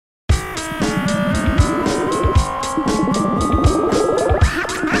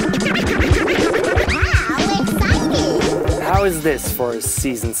How is this for a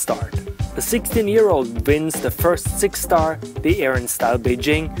season start? The 16-year-old wins the first 6-star, the Air Style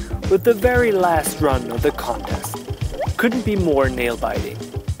Beijing, with the very last run of the contest. Couldn't be more nail-biting.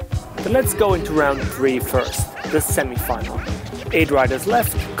 But let's go into round 3 first, the semi-final. 8 riders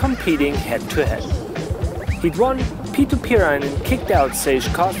left, competing head-to-head. Heat 1, Peetu Piiroinen kicked out Sage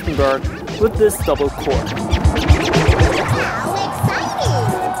Kosteburg with this double cork.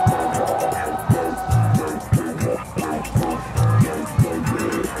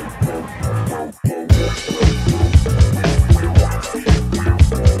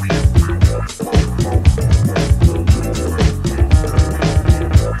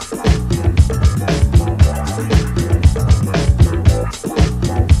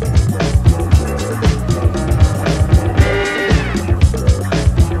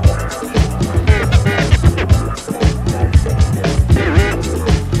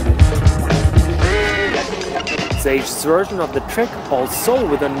 Sage's version of the trick, also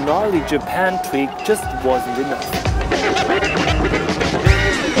with a gnarly Japan tweak, just wasn't enough.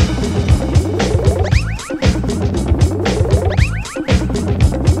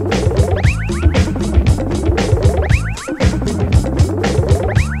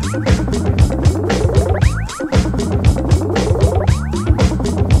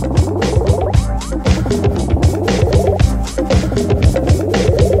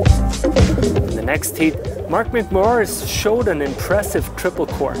 In the next heat, Mark McMorris showed an impressive triple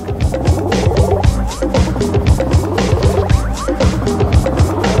cork.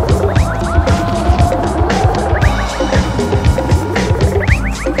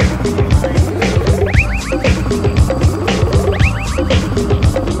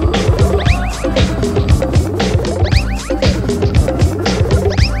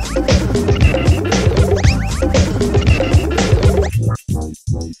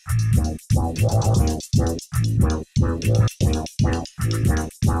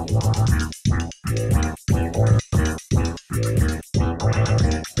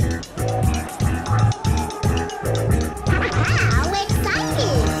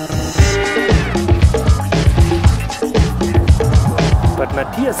 But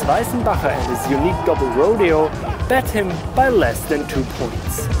Mathias Weissenbacher and his unique double Rodeo bet him by less than 2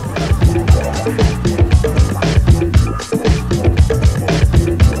 points.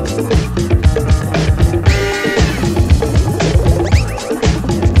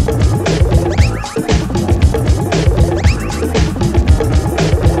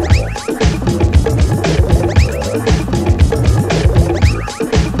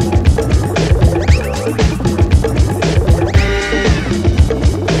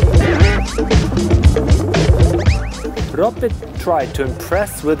 Roope tried to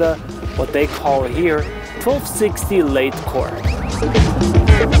impress with a, what they call here, 1260 Late Cork.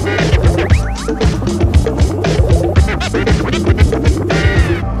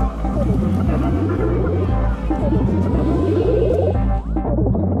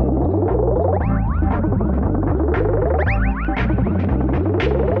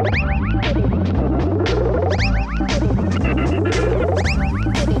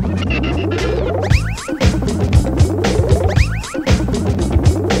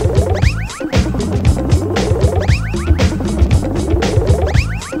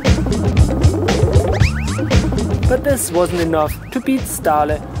 But this wasn't enough to beat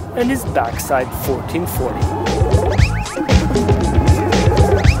Stale and his backside 1440.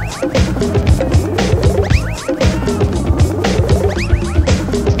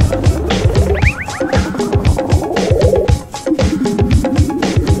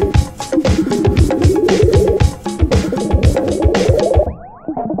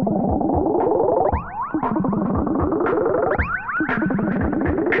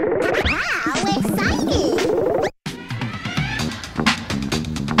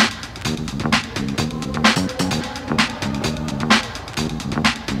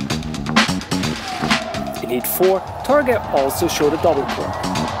 In Heat 4, Torge also showed a double cork.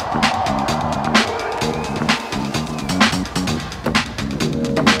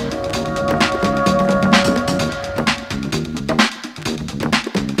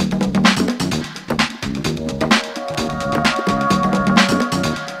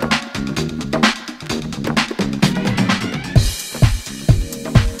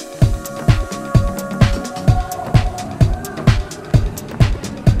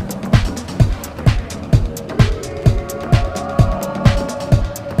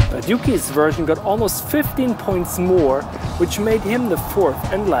 Yuki's version got almost 15 points more, which made him the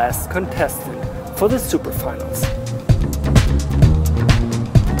 4th and last contestant for the superfinals.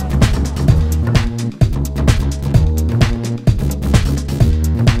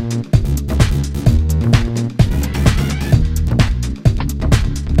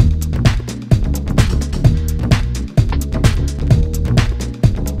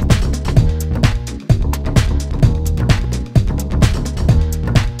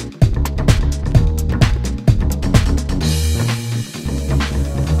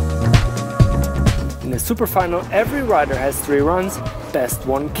 super final every rider has 3 runs, best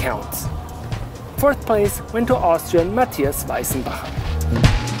one counts. 4th place went to Austrian Mathias Weissenbacher.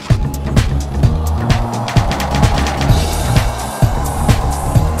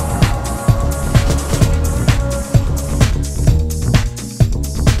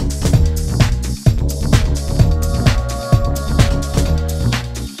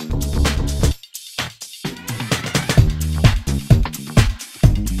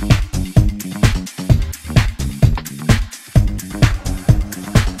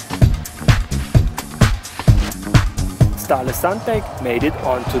 Stale Sandberg made it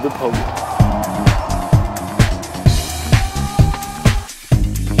onto the podium.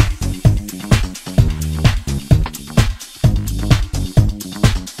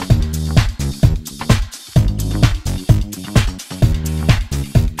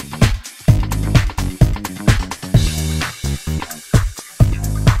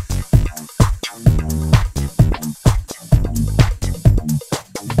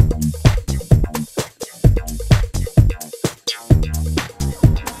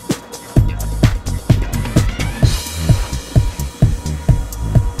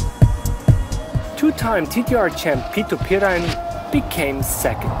 Two-time TTR champ Peetu Piiroinen became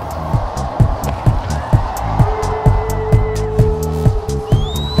 2nd.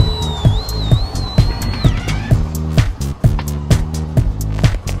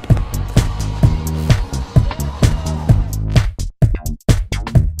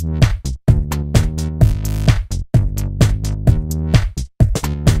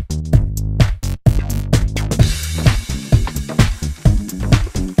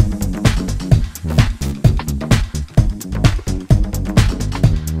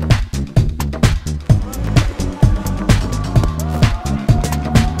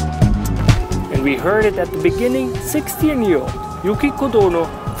 We heard it at the beginning, 16-year-old Yuki Kadono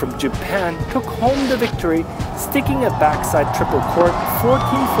from Japan took home the victory, sticking a backside triple cork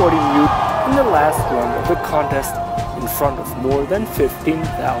 1440 mute in the last run of the contest in front of more than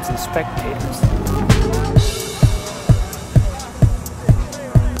 15,000 spectators.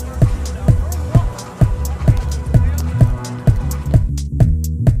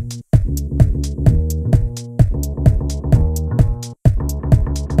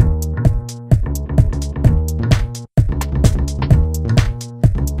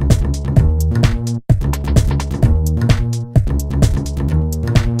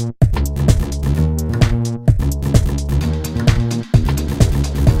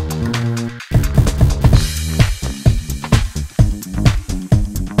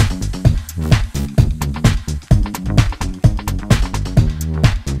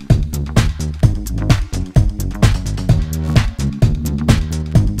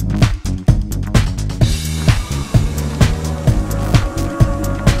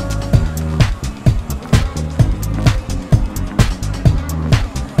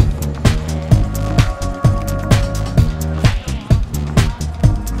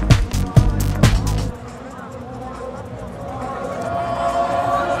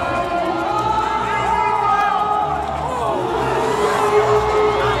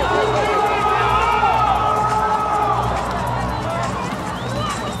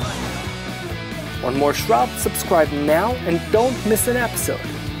 Want more shralp? Subscribe now and don't miss an episode.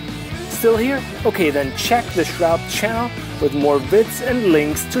 Still here? Okay, then check the Shralp channel with more vids and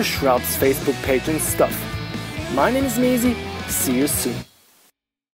links to Shralp's Facebook page and stuff. My name is Maisie. See you soon.